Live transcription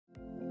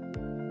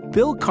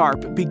Bill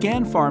Carp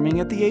began farming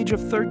at the age of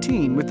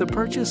 13 with the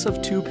purchase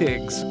of 2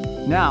 pigs.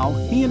 Now,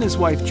 he and his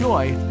wife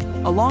Joy,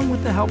 along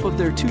with the help of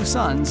their 2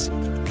 sons,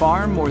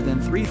 farm more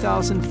than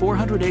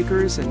 3,400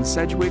 acres in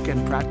Sedgwick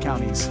and Pratt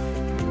counties.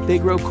 They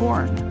grow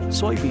corn,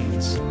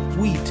 soybeans,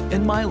 wheat,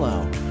 and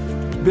milo.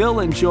 Bill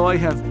and Joy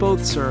have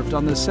both served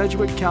on the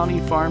Sedgwick County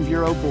Farm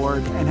Bureau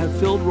Board and have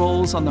filled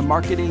roles on the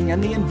Marketing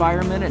and the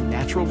Environment and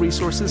Natural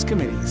Resources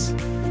Committees.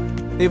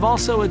 They've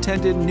also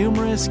attended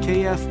numerous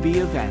KFB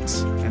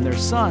events, and their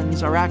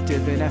sons are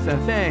active in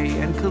FFA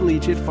and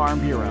Collegiate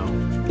Farm Bureau.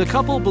 The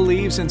couple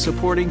believes in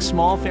supporting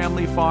small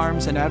family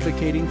farms and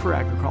advocating for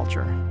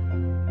agriculture.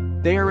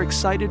 They are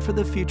excited for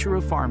the future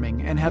of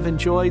farming and have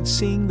enjoyed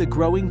seeing the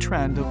growing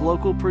trend of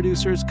local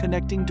producers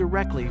connecting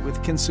directly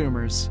with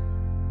consumers.